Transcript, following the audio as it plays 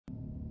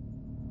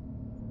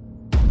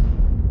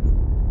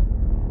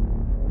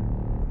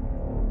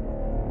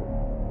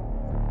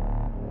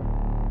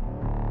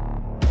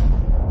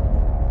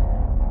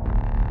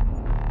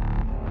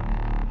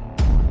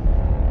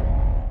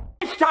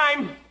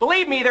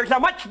believe me, there's a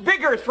much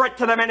bigger threat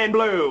to the men in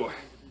blue.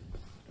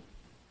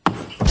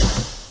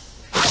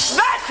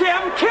 That's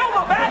him! Kill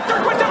the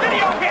bastard with the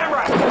video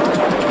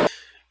camera!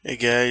 Hey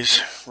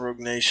guys, Rogue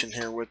Nation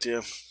here with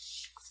you.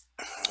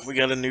 We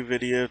got a new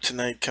video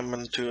tonight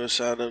coming to us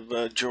out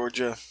of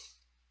Georgia.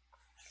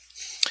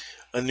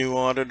 A new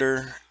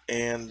auditor,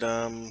 and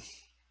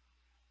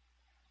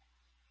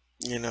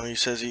you know, he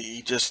says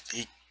he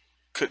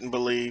couldn't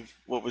believe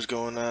what was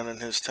going on in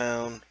his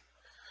town,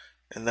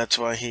 and that's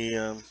why he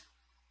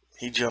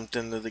jumped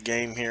into the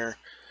game here.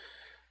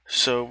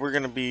 So we're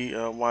gonna be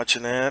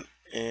watching that,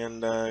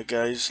 and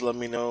guys, let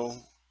me know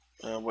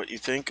what you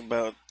think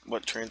about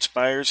what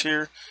transpires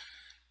here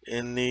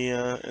in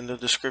the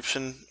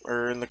description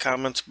or in the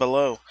comments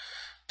below.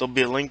 There'll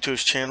be a link to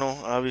his channel,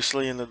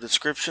 obviously, in the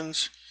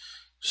descriptions.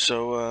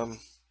 So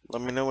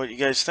let me know what you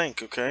guys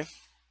think, okay?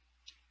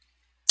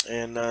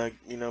 And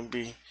you know,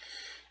 be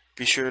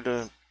sure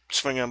to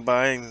swing on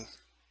by and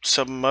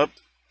sub him up,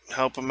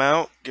 help him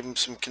out, give him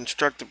some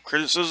constructive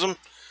criticism,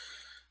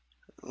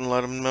 and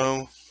let him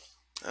know,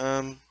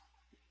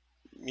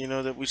 you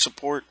know, that we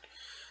support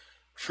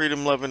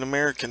freedom-loving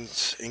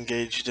Americans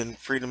engaged in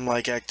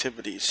freedom-like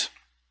activities.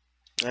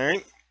 All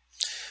right,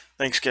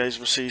 thanks, guys.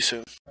 We'll see you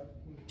soon.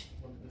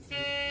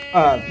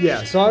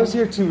 Yeah, so I was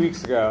here 2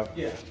 weeks ago,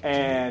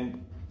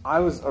 and I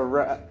was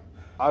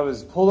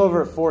pulled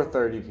over at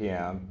 4:30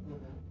 p.m.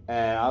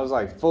 and I was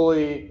like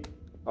fully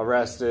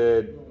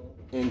arrested,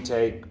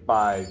 intake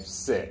by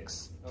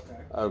 6.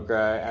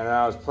 Okay, and then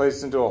I was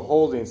placed into a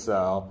holding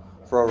cell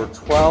for over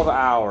 12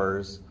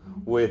 hours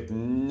with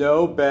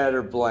no bed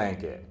or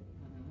blanket.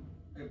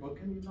 A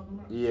booking you talking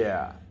about?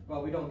 Yeah.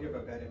 Well, we don't give a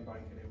bed and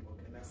blanket in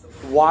booking. That's the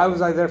Why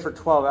was I there for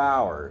 12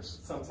 hours?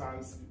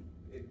 Sometimes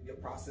your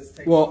process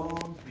takes Well,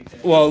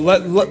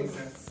 long.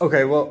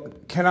 Okay, well,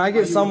 can I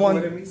get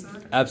someone? Me,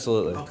 sir?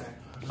 Absolutely.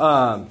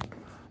 Okay.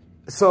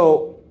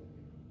 So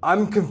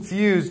I'm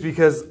confused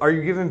because are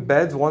you giving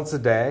beds once a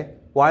day?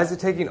 Why is it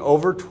taking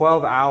over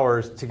 12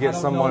 hours to get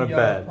someone a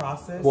bed?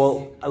 Process.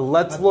 Well,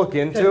 let's look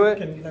into it.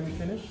 Can you let me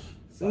finish?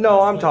 So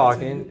no, I'm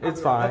talking.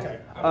 It's fine.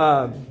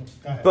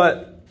 Okay.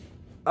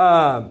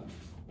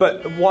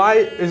 But why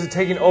is it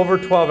taking over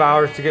 12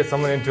 hours to get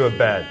someone into a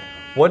bed?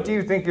 What do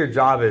you think your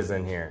job is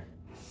in here?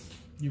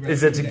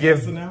 Is it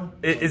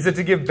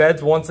to give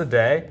beds once a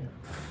day?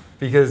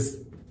 Because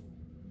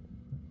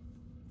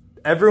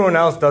everyone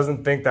else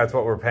doesn't think that's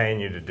what we're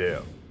paying you to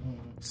do.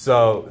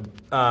 So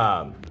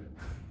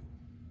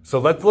so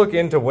let's look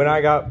into when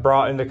I got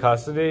brought into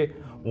custody,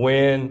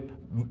 when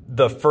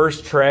the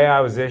first tray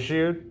I was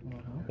issued,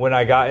 when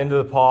I got into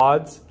the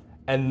pods,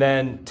 and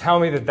then tell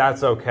me that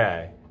that's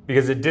okay,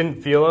 because it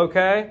didn't feel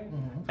okay.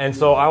 And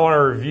so I want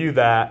to review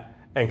that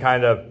and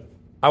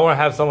I want to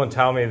have someone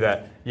tell me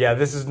that, yeah,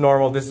 this is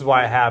normal, this is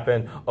why it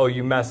happened, oh,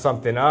 you messed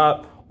something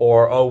up,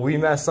 or oh, we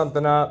messed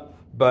something up.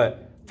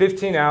 But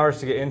 15 hours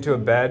to get into a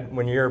bed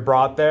when you're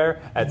brought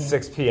there at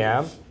 6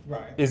 p.m.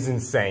 is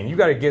insane. You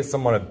got to get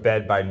someone a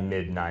bed by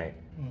midnight.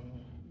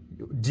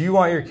 Do you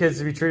want your kids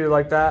to be treated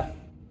like that?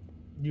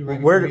 You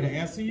ready for me to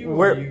answer you,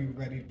 or are you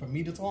ready for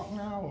me to talk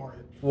now?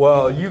 Or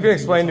well, you can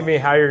explain to me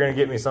how you're going to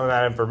get me some of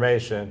that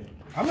information.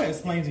 I'm going to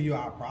explain to you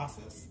our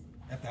process,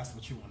 if that's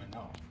what you want to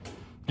know.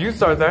 You can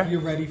start there. If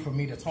you're ready for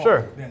me to talk,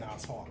 then I'll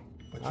talk.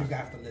 But you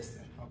have to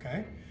listen,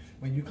 okay?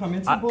 When you come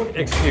into book...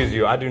 Excuse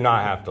you, I do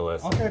not have to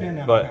listen. Okay, then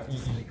I but have to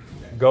speak.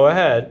 Go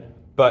ahead.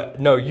 But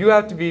no, you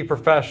have to be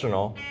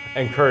professional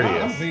and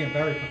courteous. I'm being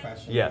very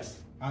professional. Yes.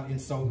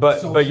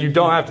 But you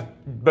don't have to.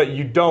 But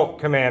you don't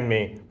command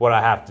me what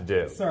I have to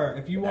do. Sir,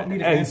 if you want me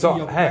to answer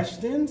your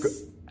questions,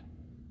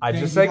 I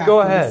just said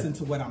go ahead. Listen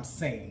to what I'm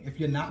saying. If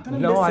you're not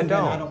going to listen,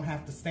 then I don't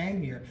have to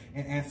stand here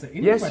and answer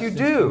any questions. Yes, you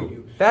do. For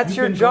you. That's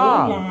your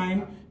job. Go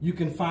online, you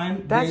can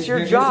find. That's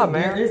your job,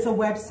 man. There is a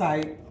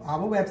website, our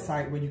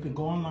website, where you can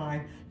go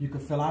online. You can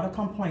fill out a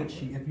complaint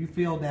sheet if you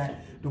feel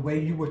that the way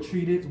you were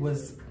treated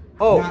was.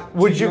 Oh,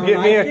 would you get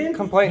me a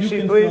complaint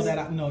sheet, please?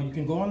 No, you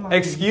can go online.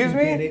 Excuse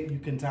me? Get it. You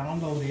can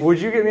download it.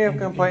 Would you get me a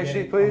complaint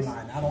sheet, please?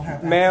 I don't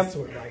have access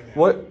to it right now.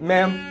 What,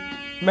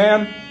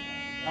 ma'am?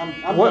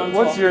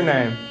 What's your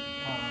name?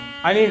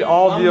 I need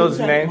all of those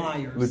names.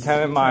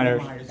 Lieutenant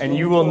Myers. And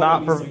you will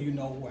not. So you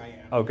know who I am.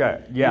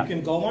 Okay, yeah. You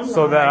can go online.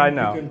 So that I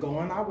know. You can go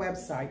on our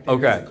website.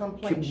 Okay.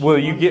 Will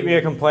you get me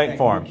a complaint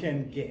form? You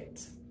can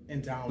get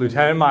and download.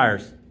 Lieutenant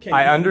Myers.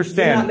 I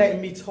understand. You're not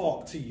letting me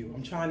talk to you.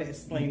 I'm trying to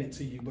explain it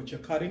to you, but you're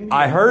cutting me.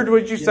 I heard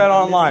what you said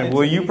online.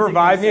 Will you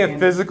provide me a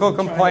physical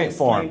complaint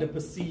form? The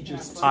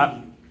procedures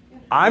to you.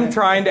 I'm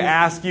trying to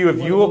ask you if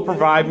you will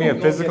provide me a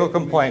physical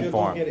complaint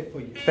form.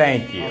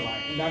 Thank you. All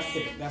right, and that's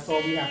it. That's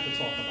all we have to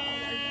talk about right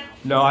now.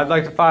 No, I'd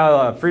like to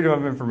file a Freedom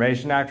of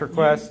Information Act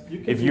request.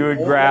 If you would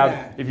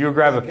grab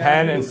a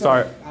pen and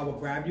start. I will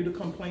grab you the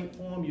complaint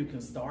form. You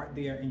can start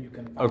there and you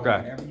can file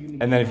whatever you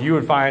need. And then if you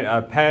would find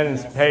a pen and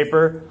some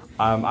paper,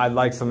 I'd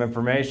like some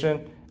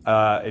information.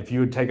 If you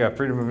would take a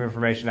Freedom of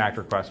Information Act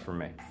request from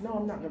me. No,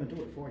 I'm not going to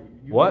do it for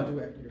you. What? Do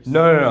it yourself.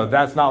 No.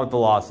 That's not what the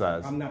law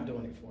says. I'm not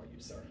doing it for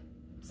you, sir.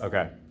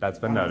 Okay, that's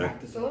been noted.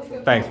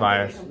 Thanks,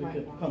 Myers.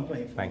 Complaint form.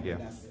 Thank you.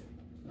 That's it.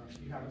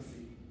 have a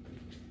seat.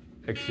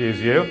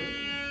 Excuse you.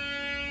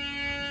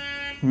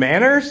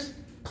 Manners?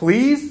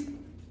 Please?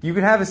 You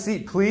can have a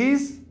seat,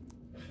 please?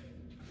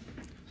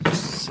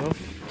 So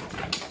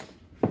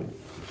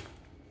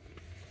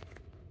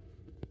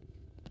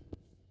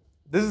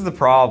This is the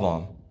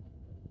problem.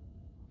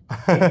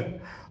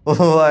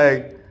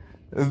 Like,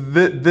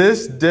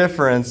 this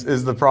difference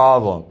is the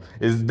problem.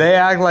 Is they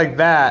act like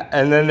that,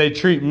 and then they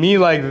treat me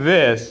like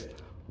this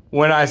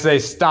when I say,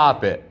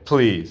 stop it,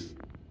 please.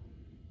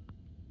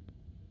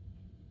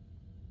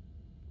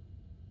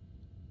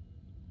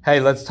 Hey,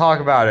 let's talk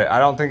about it. I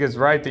don't think it's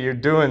right that you're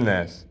doing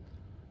this.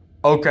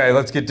 Okay,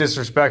 let's get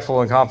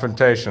disrespectful and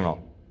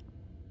confrontational.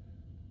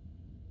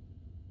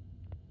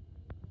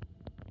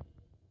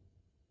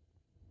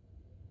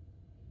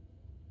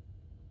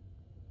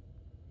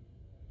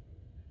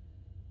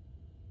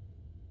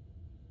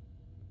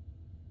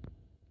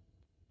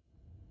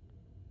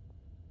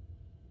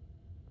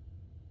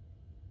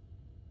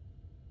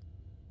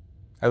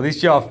 At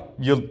least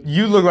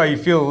you look like you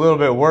feel a little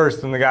bit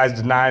worse than the guys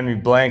denying me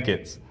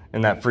blankets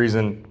in that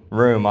freezing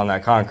room on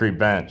that concrete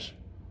bench.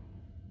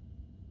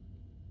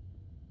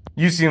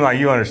 You seem like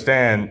you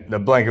understand the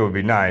blanket would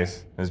be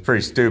nice. It's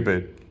pretty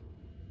stupid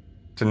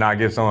to not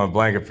give someone a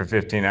blanket for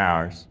 15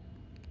 hours.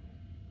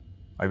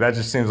 Like, that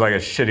just seems like a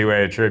shitty way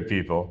to treat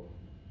people.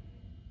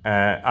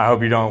 And I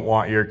hope you don't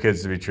want your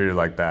kids to be treated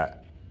like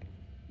that.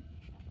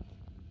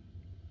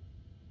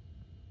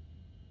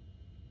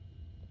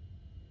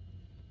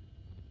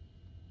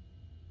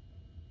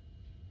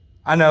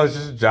 I know it's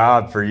just a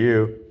job for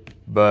you,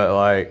 but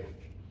like,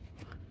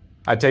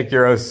 I take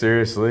your oath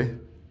seriously.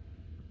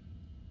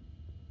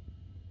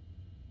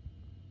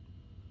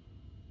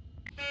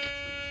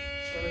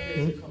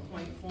 Here's the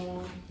complaint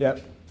form.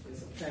 Yep.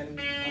 There's a pen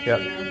up Yep.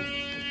 here.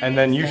 And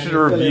then you And should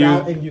fill it review.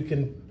 out and you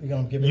can,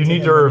 give it You to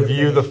need him to when you're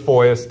review the finished.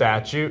 FOIA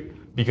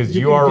statute because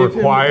you can are give him the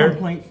required.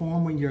 complaint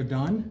form when you're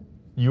done.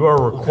 You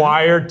are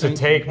required to Thank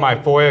take my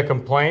FOIA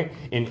complaint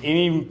in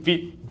any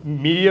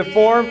media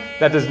form.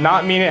 That does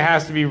not mean it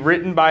has to be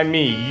written by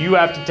me. You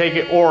have to take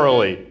it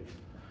orally.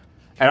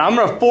 And I'm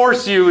going to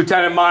force you,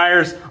 Lieutenant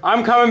Myers.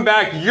 I'm coming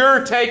back.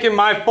 You're taking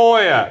my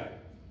FOIA.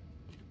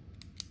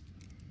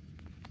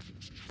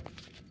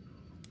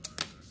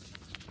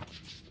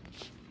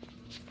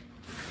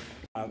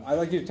 I'd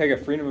like you to take a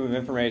Freedom of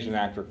Information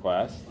Act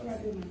request.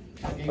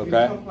 I gave you the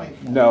Okay? complaint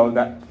form.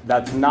 No,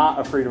 that's not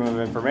a Freedom of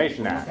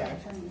Information Act.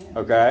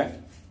 Okay?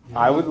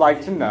 I would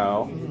like to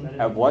know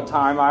at what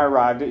time I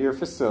arrived at your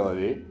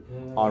facility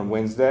on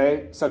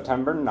Wednesday,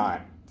 September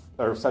 9th,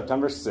 or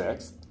September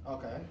 6th.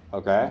 Okay.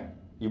 Okay?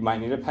 You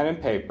might need a pen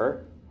and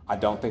paper. I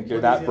don't think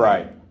you're What is that your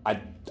bright.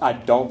 I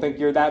don't think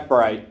you're that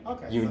bright.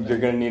 Okay, You're so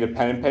going to need a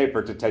pen and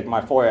paper to take my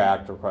FOIA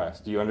Act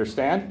request. Do you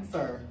understand?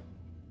 Sir,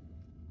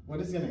 what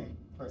is your name,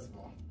 first of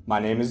all? My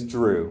name is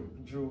Drew.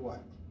 Drew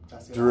what?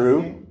 That's your last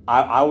Drew, name?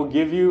 I will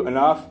give you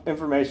enough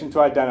information to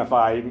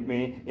identify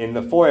me in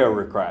the FOIA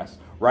request.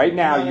 Right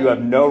now, you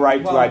have no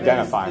right to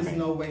identify There's me.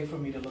 no way for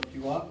me to look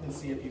you up and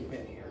see if you've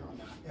been here or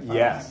not. If I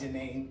Yes. don't have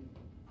your name.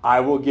 I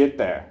will get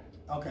there.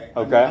 Okay.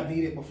 Okay. I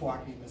need it before I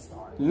can even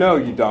start. No,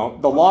 you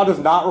don't. The law does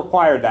not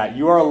require that.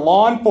 You are a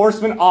law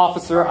enforcement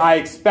officer. I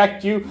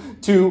expect you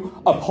to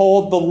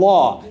uphold the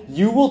law.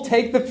 You will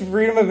take the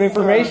Freedom of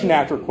Information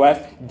Act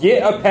request,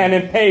 get a pen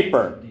and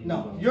paper.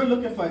 No, you're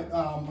looking for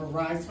a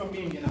rise from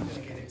me and you're not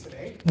going to get it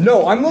today.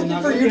 No, I'm You're looking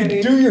not for gonna you get to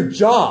it. do your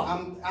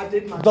job. I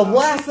did my The job.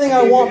 last thing I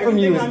I gave want you from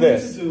you everything is I need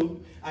this. to do.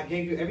 I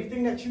gave you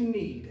everything that you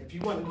need. If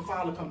you wanted to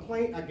file a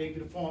complaint, I gave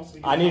you the forms. So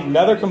you I can need file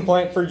another it.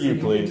 complaint for So you,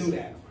 can please. do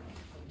that.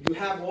 You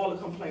have all the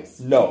complaints.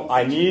 No,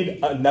 I need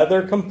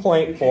another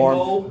complaint form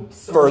Go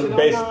for search it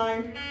base.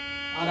 online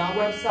on our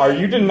website. Are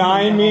you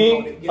denying can me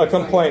download it. a Yes, I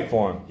complaint am.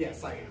 form?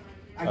 Yes, I am.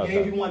 I Okay.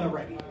 gave you one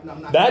already. And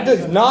I'm not That gonna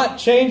does do not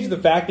change the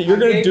fact that you're I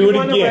going to gave do you it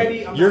one already.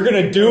 again. I'm You're not going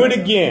to gonna do do it it.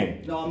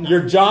 again. No, I'm not.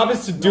 Your job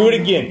is to do No, it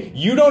I'm again.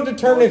 You don't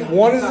determine No, if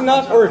one that's is not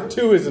enough my or job. if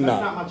two is That's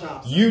enough. not my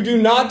job, sir. You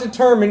do not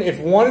determine if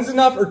one is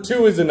enough or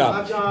two is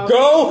enough. My job-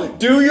 Go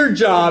do your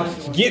job.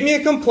 Get me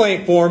a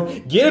complaint form.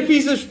 Get a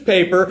piece of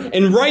paper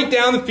and write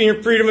down the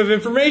Freedom of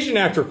Information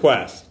Act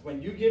request. When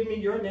you give me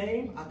your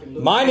name, I can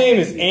look. My name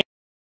is Andy.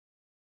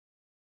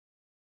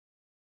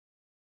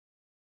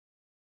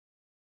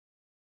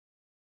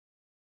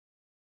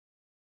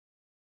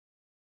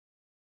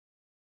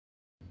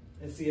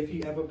 and see if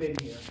he ever been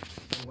here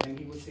and when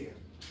he was here.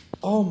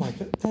 Oh my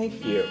god,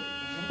 thank you.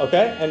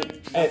 Okay,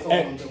 That's all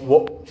I'm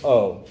doing.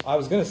 oh, I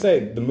was gonna say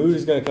the mood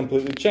is gonna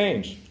completely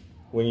change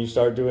when you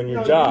start doing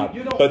your No, job,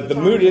 you don't but the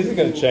determine mood isn't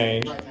gonna who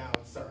change. right now,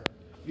 sir.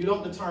 You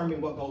don't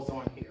determine what goes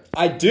on here.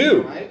 I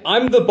do. Right?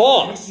 I'm the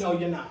boss. No,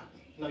 you're not.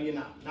 No, you're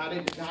not. Not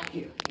here. No, you're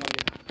not.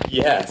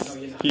 Yes,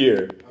 No, you're not.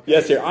 here. Okay.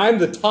 Yes, here. I'm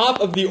the top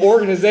of the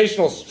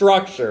organizational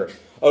structure.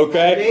 I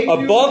Okay, gave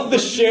you above the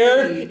what you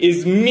sheriff need.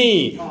 is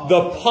me,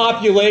 the okay.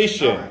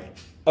 population. All right.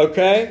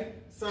 Okay.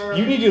 Sir,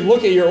 You need to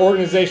look at your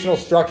organizational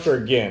structure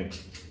again.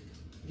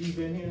 you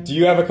been here? Do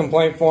you have a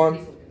complaint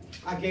form?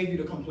 I gave you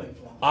the complaint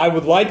form. I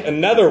would like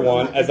another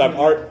one, I'm not as giving I've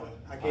you another already. one.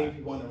 I gave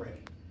you one already.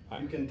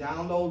 You can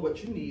download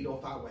what you need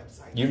off our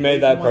website. You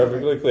made that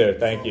perfectly clear.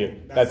 Thank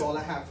you. That's all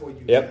I have for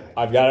you. Yep, tonight.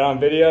 I've got it on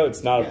video.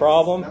 It's not a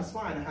problem. That's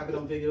fine. I have it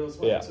on video as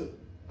well too.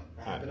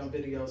 I have it on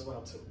video as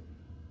well too.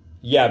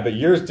 Yeah, but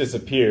yours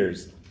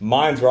disappears.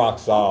 Mine's rock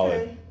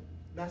solid. Okay,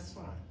 that's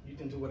fine. You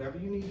can do whatever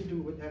you need to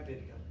do with that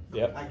video.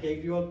 Yep. I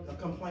gave you a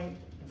complaint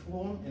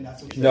form, and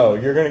that's what you No,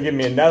 you're going to give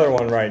me another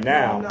one right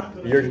now. I'm not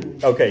gonna You're do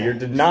okay. that. You're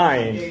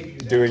denying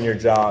doing your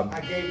job. I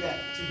gave that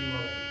to you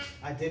already.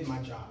 I did my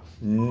job.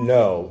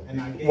 No. And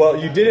I gave Well,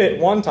 you you that. did it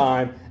one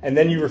time, and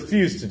then you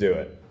refused to do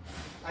it.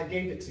 I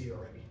gave it to you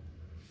already.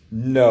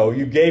 No,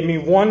 you gave me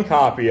one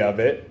copy of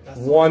it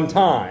one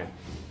time,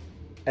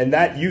 and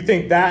that you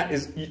think that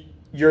is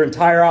your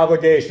entire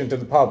obligation to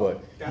the public.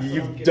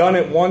 You've done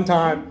it one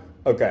time.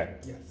 Okay.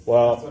 Yes.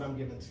 Well, that's what I'm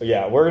giving to you.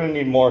 yeah, we're gonna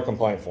need more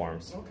complaint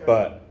forms. Okay.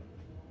 But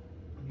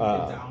You can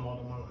download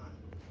them online.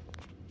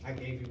 I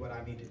gave you what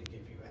I needed to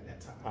give you at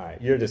that time. all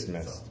right, you're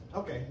dismissed. So,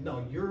 okay.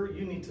 No,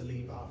 you need to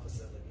leave our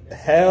facility.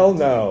 That's Hell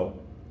no.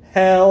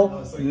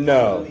 Hell So you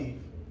no. have to leave.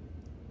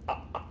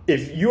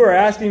 If you are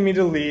asking me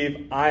to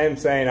leave, I am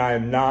saying I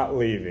am not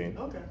leaving.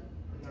 Okay.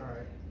 All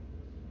right.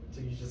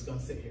 So you're just gonna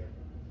sit here.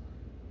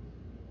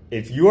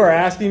 If you are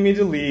asking me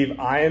to leave,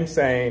 I am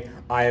saying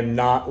I am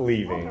not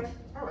leaving. Okay.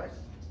 All right.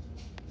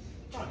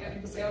 Fine. You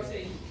can sit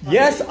here.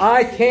 Yes,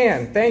 I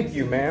can. Thank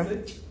you, ma'am.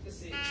 Okay.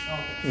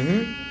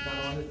 Mm-hmm.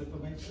 Got all his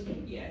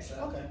information? Yes.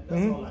 Okay.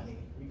 That's all I need.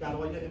 We got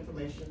all your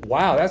information.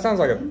 Wow, that sounds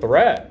like a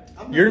threat.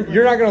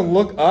 You're not going to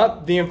look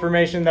up the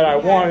information that I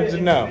wanted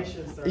to know.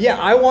 Yeah,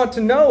 I want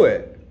to know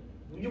it.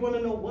 You want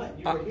to know what?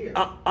 You were here.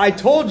 I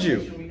told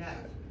you.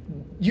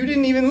 You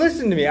didn't even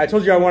listen to me. I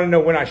told you I want to know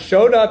when I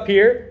showed up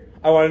here.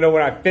 I want to know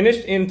when I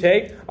finished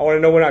intake. I want to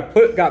know when I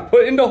got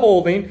put into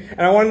holding.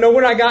 And I want to know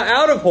when I got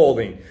out of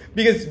holding.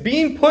 Because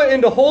being put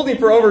into holding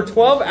for over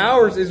 12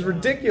 hours is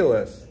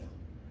ridiculous.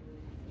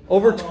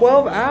 Over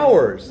 12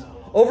 hours.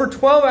 Over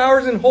 12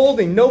 hours in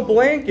holding. No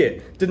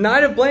blanket.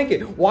 Denied a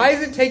blanket. Why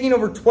is it taking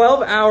over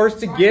 12 hours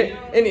to get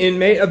an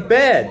inmate a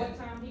bed?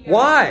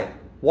 Why?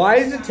 Why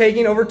is it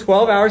taking over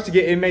 12 hours to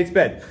get inmates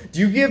bed? Do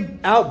you give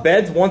out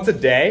beds once a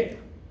day?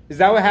 Is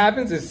that what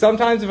happens? Is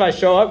sometimes if I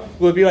show up,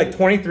 will it be like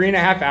 23 and a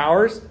half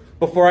hours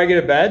before I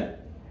get a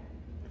bed?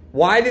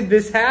 Why did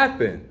this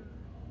happen?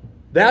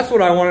 That's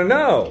what I want to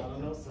know. I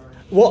don't know, sir.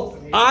 Well,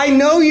 I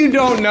know you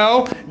don't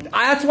know.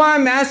 That's why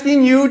I'm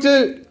asking you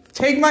to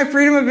take my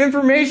Freedom of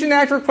Information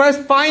Act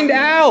request, find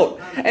out,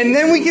 and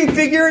then we can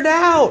figure it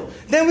out.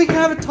 Then we can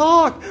have a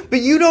talk.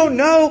 But you don't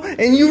know,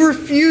 and you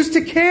refuse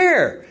to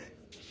care.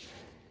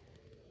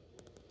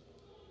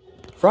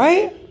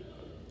 Right?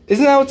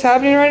 Isn't that what's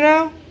happening right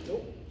now?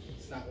 Nope.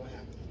 It's not what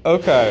happened.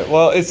 Okay,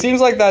 well, it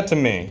seems like that to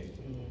me.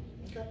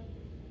 Okay.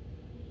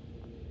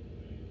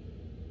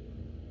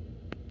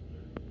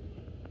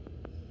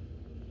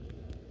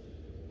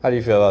 How do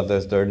you feel about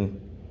this,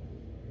 Durden?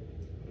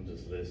 I'm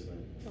just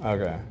listening.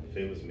 Okay. If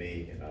it was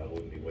me, I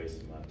wouldn't be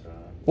wasting my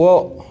time.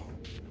 Well,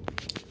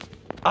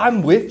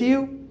 I'm with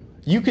you.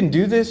 You can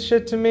do this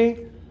shit to me.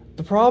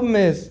 The problem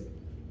is,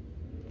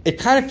 it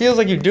kind of feels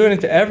like you're doing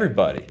it to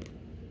everybody.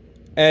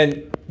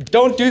 And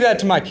don't do that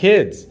to my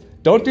kids.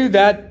 Don't do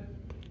that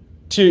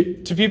to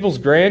people's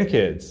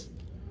grandkids.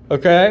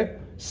 Okay?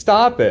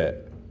 Stop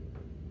it.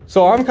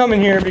 So I'm coming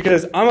here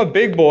because I'm a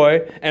big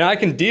boy and I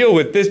can deal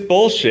with this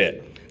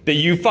bullshit that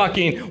you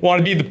fucking want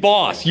to be the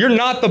boss. You're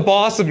not the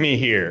boss of me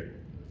here.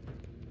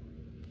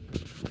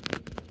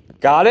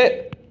 Got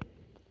it?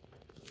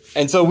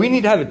 And so we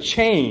need to have a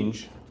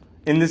change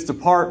in this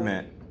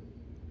department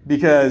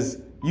because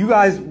you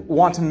guys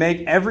want to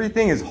make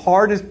everything as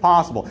hard as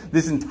possible.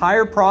 This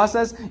entire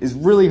process is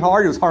really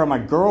hard. It was hard on my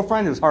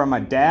girlfriend. It was hard on my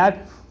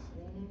dad.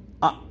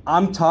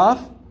 I'm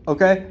tough,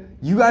 okay?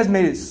 You guys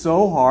made it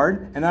so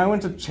hard. And I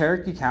went to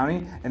Cherokee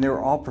County and they were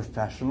all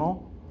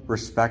professional,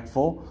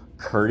 respectful,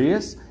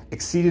 courteous,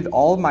 exceeded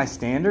all of my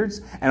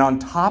standards. And on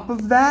top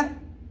of that,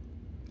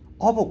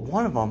 all but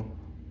one of them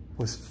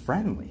was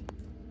friendly.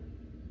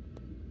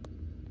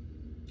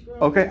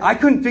 Okay, I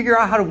couldn't figure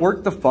out how to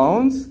work the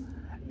phones.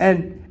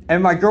 And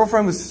my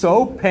girlfriend was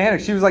so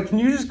panicked. She was like, can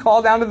you just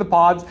call down to the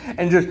pods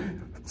and just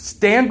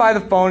stand by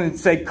the phone and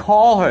say,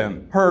 call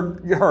him,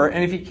 her.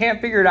 And if he can't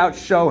figure it out,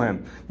 show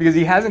him. Because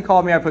he hasn't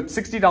called me. I put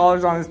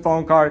 $60 on his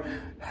phone card.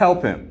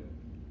 Help him.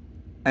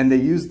 And they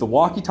used the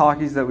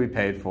walkie-talkies that we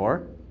paid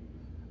for.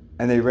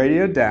 And they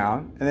radioed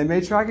down. And they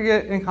made sure I could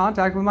get in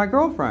contact with my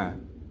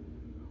girlfriend.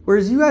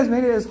 Whereas you guys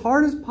made it as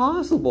hard as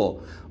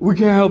possible. We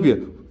can't help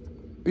you.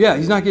 Yeah,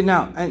 he's not getting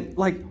out. And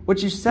like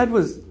what you said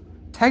was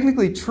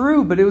technically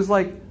true, but it was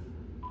like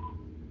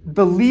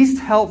the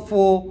least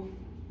helpful,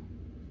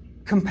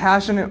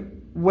 compassionate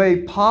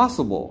way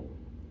possible.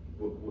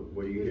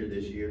 Were you here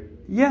this year?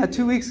 Yeah,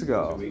 2 weeks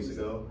ago. 2 weeks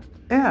ago?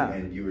 Yeah.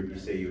 And you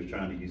said you were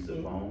trying to use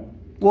the phone?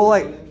 Well,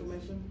 like,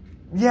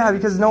 yeah,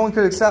 because no one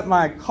could accept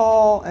my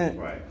call. And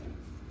Right.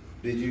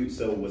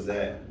 So was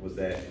that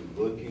in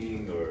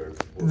booking or?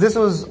 this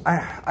was,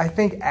 I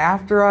think,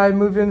 after I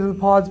moved into the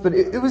pods, but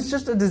it was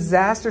just a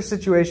disaster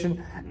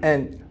situation.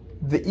 And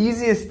the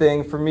easiest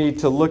thing for me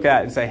to look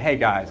at and say, hey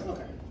guys,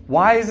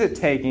 Why is it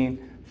taking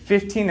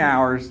 15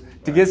 hours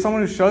to get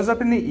someone who shows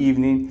up in the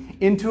evening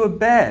into a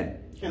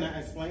bed? Can I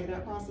explain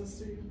that process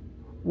to you?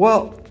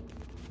 Well,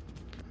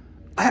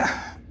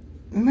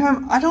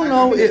 ma'am, I don't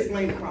know.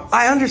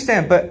 I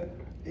understand, but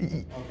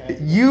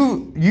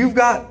you've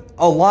got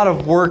a lot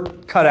of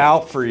work cut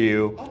out for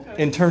you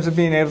in terms of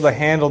being able to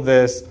handle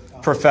this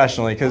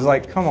professionally. Because,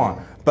 like, come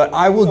on. But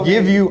I will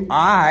give you.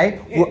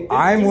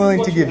 I'm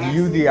willing to give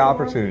you the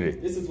opportunity.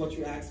 This is what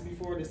you asked me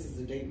for. This is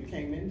the date you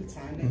came in, the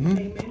time that you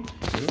came in.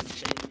 This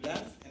is the date you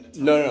left, and the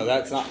time. No,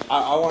 that's not.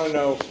 I want to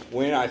know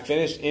when I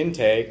finished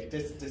intake,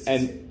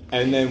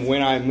 and then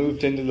when I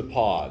moved into the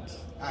pods.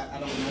 I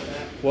don't know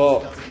that. Well,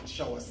 it doesn't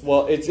show us.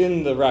 Well, it's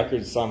in the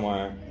records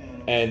somewhere,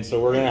 and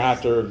so we're gonna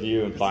have to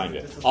review and find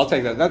it. I'll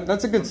take that.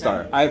 That's a good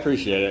start. I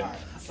appreciate it.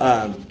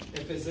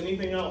 If there's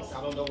anything else,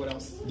 I don't know what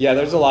else. Yeah,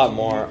 there's a lot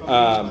more.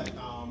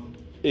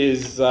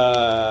 Is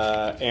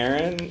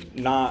Erin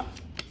not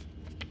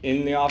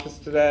in the office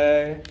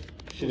today?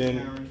 She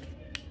didn't.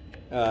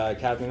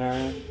 Captain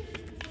Erin.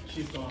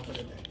 She's gone for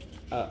the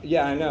day.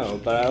 Yeah, I know,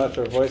 but I left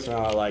her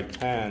voicemail at like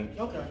 10.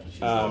 Okay.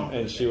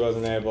 And she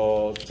wasn't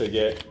able to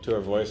get to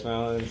her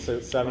voicemail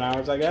in 7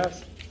 hours, I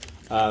guess.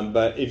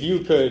 But if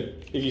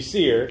you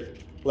see her,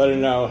 let her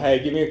know, hey,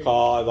 give me a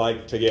call. I'd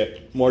like to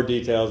get more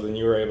details than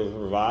you were able to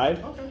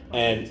provide.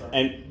 Okay.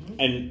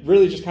 And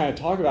really just kind of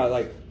talk about it.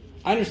 Like,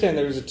 I understand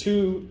there was a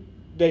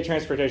 2-day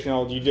transportation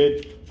hold. You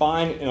did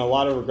fine in a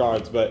lot of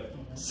regards, but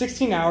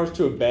 16 hours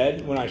to a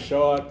bed when I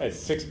show up at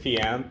 6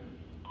 p.m.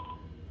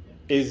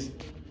 is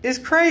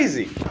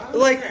crazy.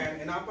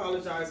 And I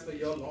apologize for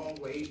your long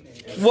wait.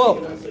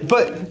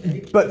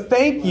 But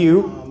thank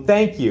you.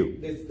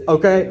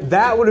 Okay,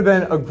 that would have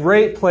been a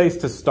great place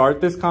to start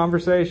this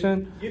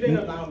conversation. You didn't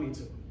allow me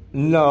to.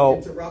 No.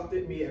 You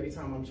interrupted me every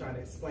time I'm trying to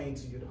explain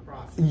to you the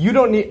process.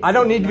 I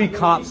don't need to be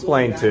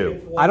cop-splained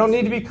to. I don't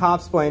need to be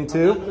cop-splained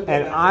to,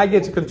 and I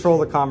get to control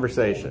the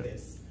conversation.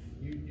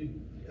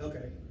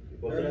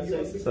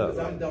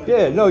 So,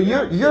 yeah, no,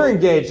 you're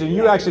engaged and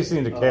you actually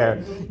seem to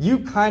care. You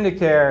kind of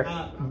care,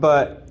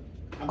 but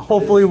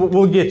hopefully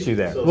we'll get you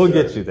there. We'll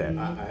get you there.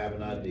 I have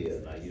an idea.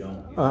 Now you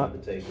don't have to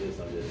take this.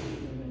 I'm just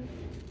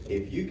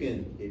if you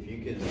can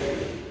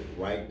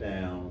write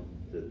down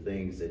the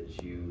things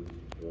that you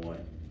want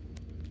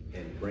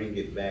and bring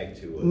it back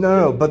to us.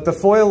 No, but the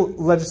FOIA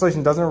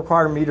legislation doesn't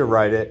require me to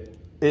write it.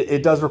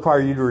 It does require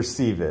you to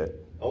receive it.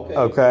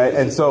 Okay,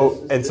 and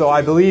so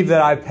I believe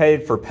that I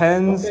paid for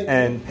pens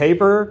and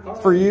paper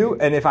for you,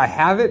 and if I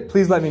have it,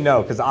 please let me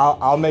know, because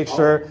I'll make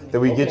sure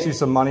that we get you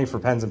some money for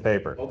pens and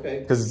paper. Okay.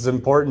 Because it's an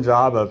important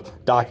job of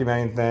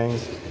documenting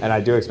things, and I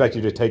do expect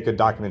you to take good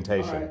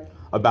documentation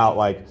about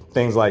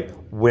things like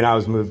when I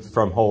was moved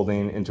from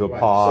holding into a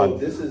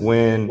pod,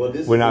 when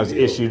I was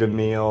issued a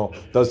meal,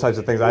 those types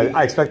of things.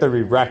 I expect there to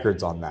be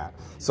records on that.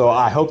 So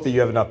I hope that you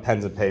have enough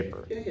pens and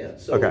paper. Yeah.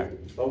 So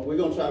we're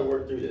gonna try to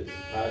work through this.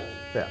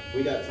 Yeah.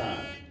 We got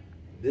time.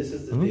 This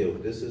is the deal.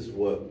 This is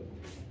what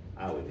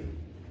I would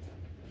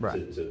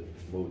need to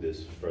move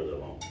this further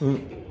along.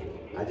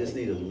 I just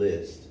need a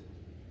list,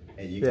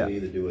 and you can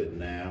either do it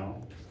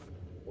now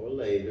or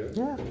later.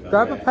 Yeah.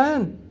 Grab a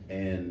pen.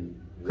 And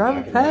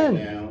grab a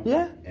pen.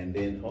 Yeah. And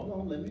then hold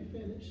on, let me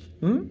finish.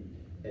 And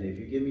if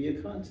you give me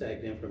your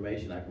contact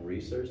information, I can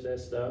research that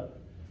stuff.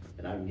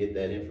 And I can get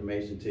that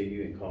information to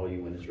you and call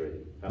you when it's ready.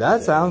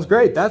 That sounds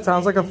great. That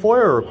sounds like a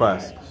FOIA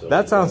request. Right, so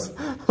that sounds.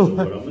 So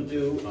what I'm gonna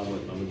do,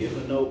 I'm gonna give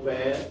him a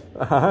notepad.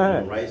 I'm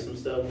gonna write some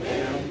stuff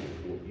down.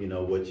 You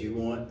know what you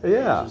want.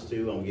 Answers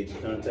to. I'm gonna get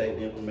your contact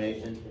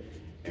information,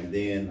 and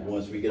then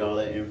once we get all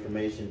that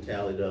information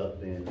tallied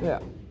up, then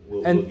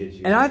we'll get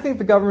you. And I think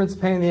the government's a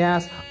pain in the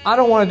ass. I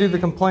don't want to do the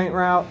complaint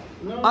route.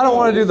 I don't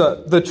want to do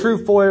the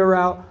true FOIA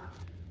route.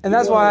 And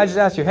that's why I just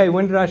asked you, hey,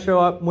 when did I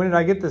show up? When did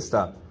I get this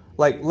stuff?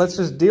 Let's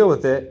just deal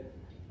with it,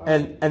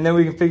 and then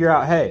we can figure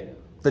out, hey,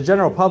 the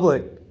general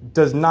public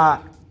does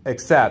not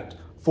accept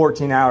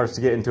 14 hours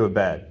to get into a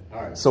bed.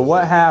 All right. So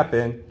what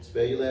happened,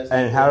 spell your last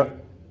and name. how...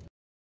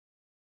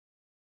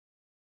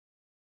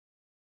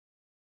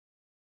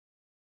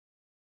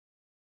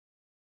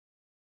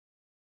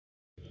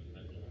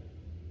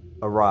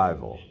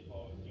 Arrival.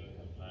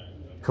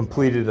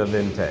 Completed of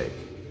intake.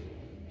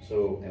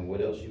 So, and what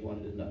else you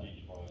wanted to know?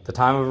 The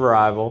time of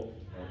arrival.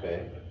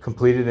 Okay.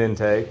 Completed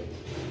intake.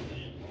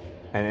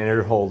 And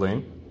entered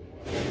holding,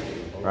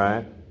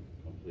 right?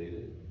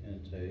 Completed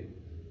intake.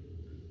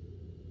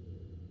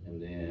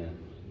 And then,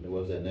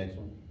 what was that next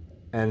one?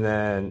 And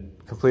then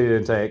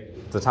completed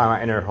intake, the time I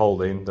entered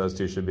holding, those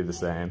two should be the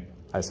same.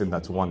 I assume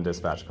that's one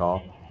dispatch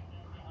call.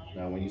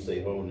 Now, when you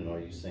say holding, are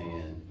you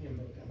saying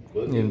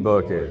booking? In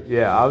booking.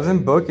 Yeah, I was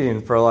in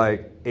booking for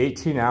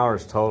 18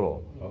 hours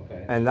total.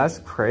 Okay. And that's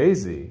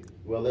crazy.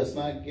 Well, let's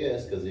not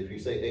guess, because if you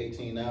say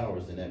 18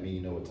 hours, then that means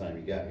you know what time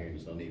you got here, and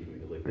there's no need for me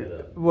to look that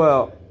up.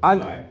 Well,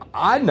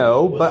 I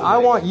know, but I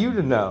want you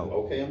to know.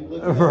 Okay, I'm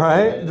looking at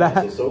right?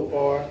 That. So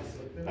far,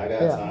 I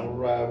got time of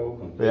arrival,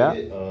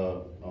 completed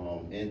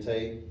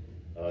intake,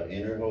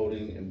 entered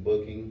holding and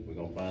booking. We're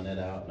going to find that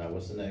out. Now,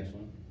 what's the next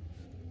one?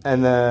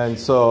 And then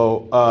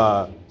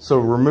so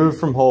removed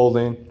from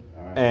holding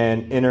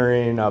and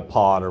entering a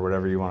pod or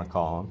whatever you want to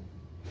call them.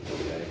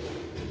 Okay.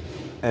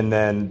 And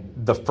then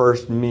the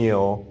first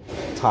meal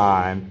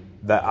time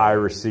that I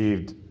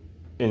received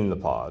in the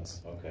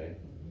pods. Okay.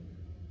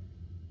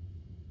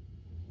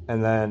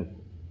 And then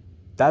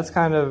that's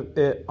kind of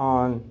it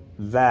on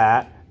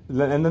that.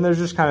 And then there's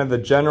just kind of the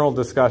general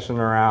discussion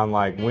around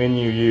like when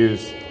you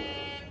use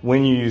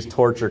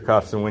torture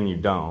cuffs and when you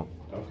don't.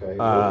 Okay.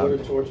 What are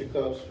torture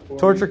cuffs for?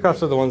 Torture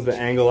cuffs are the ones that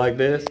angle like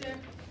this,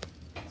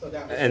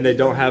 and they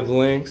don't have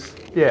links.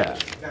 Yeah.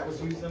 That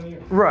was used on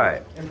you?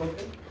 Right. In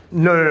Brooklyn?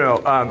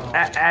 No.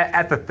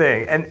 At the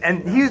thing,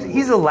 and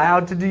he's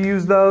allowed to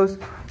use those,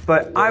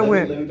 but I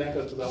went. Let me back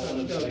up because I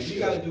want to. You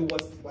got to do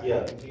what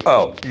happened.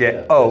 Oh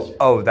yeah.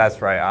 Oh,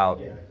 that's right.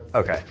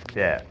 Okay.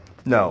 Yeah.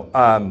 No.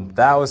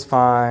 That was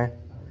fine,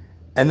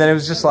 and then it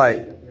was just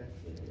like,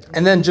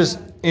 and then just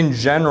in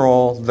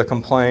general, the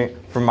complaint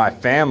from my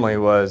family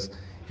was,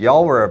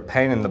 y'all were a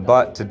pain in the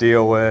butt to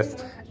deal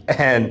with,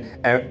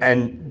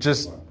 and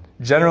just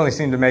generally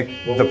seemed to make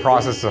the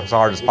process as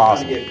hard as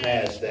possible. We're trying to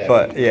get past that.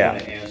 But we're yeah.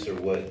 trying to answer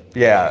what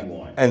Yeah. you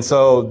want. And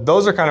so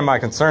those are kind of my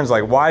concerns.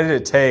 Like, why did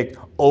it take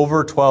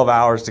over 12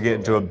 hours to get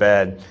into a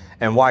bed?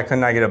 And why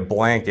couldn't I get a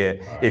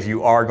blanket if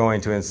you are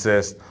going to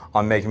insist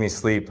on making me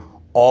sleep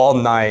all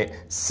night,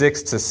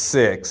 6 to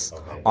 6,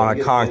 on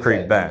a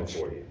concrete bench?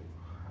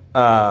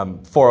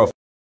 404.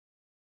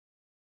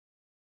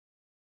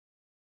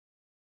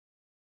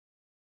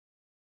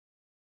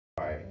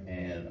 All right,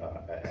 and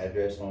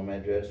address, home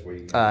address, where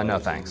you No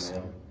thanks.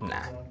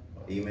 Nah.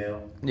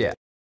 Email? Yeah.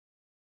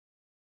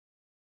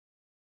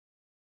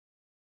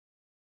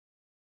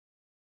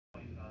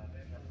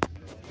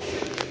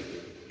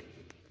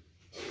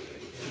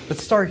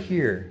 Let's start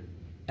here,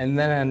 and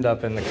then end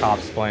up in the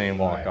cops playing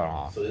walk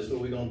off. So this is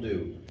what we're gonna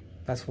do.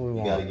 That's what we You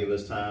want. gotta give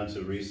us time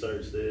to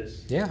research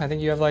this. Yeah, I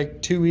think you have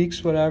like 2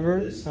 weeks, whatever.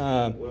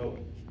 Well,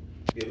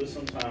 give us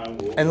some time.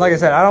 And like I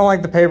said, I don't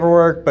like the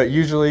paperwork, but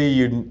usually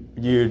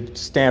you'd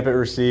stamp it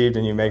received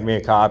and you make me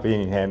a copy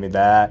and you hand me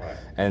that,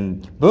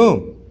 and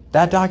boom,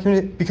 that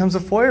document becomes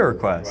a FOIA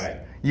request. Right.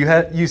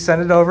 You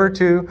send it over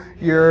to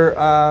your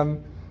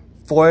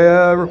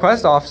FOIA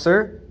request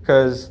officer,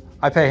 because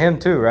I pay him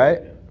too,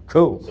 right?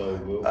 Cool. So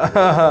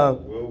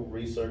we'll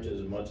research it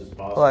as much as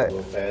possible. Like,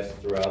 we'll pass it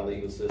through our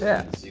legal system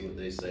and see what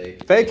they say.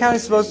 Fayette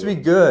County's supposed to be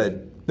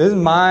good. This is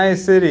my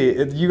city.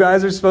 You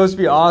guys are supposed to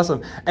be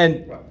awesome.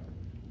 And Right.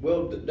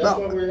 Well, that's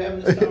why we're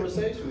having this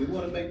conversation. We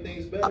want to make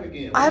things better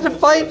again. I had to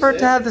fight for it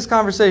to have this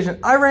conversation.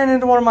 I ran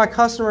into one of my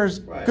customers'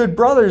 good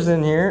brothers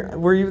in here.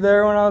 Were you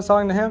there when I was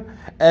talking to him?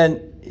 And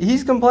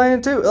he's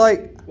complaining too.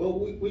 Like, well,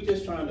 we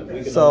just trying to.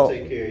 We can all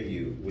take care of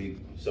you. We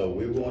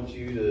want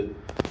you to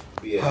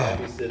be a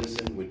happy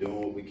citizen. We're doing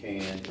what we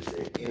can. Is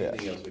there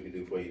anything else we can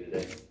do for you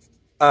today?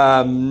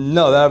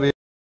 No, that'll be.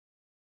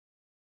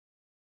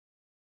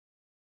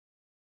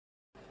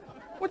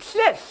 What's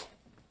this?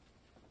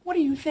 What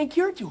do you think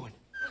you're doing?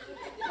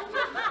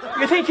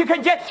 You think you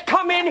could just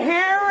come in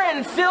here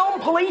and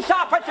film police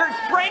officers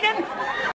training?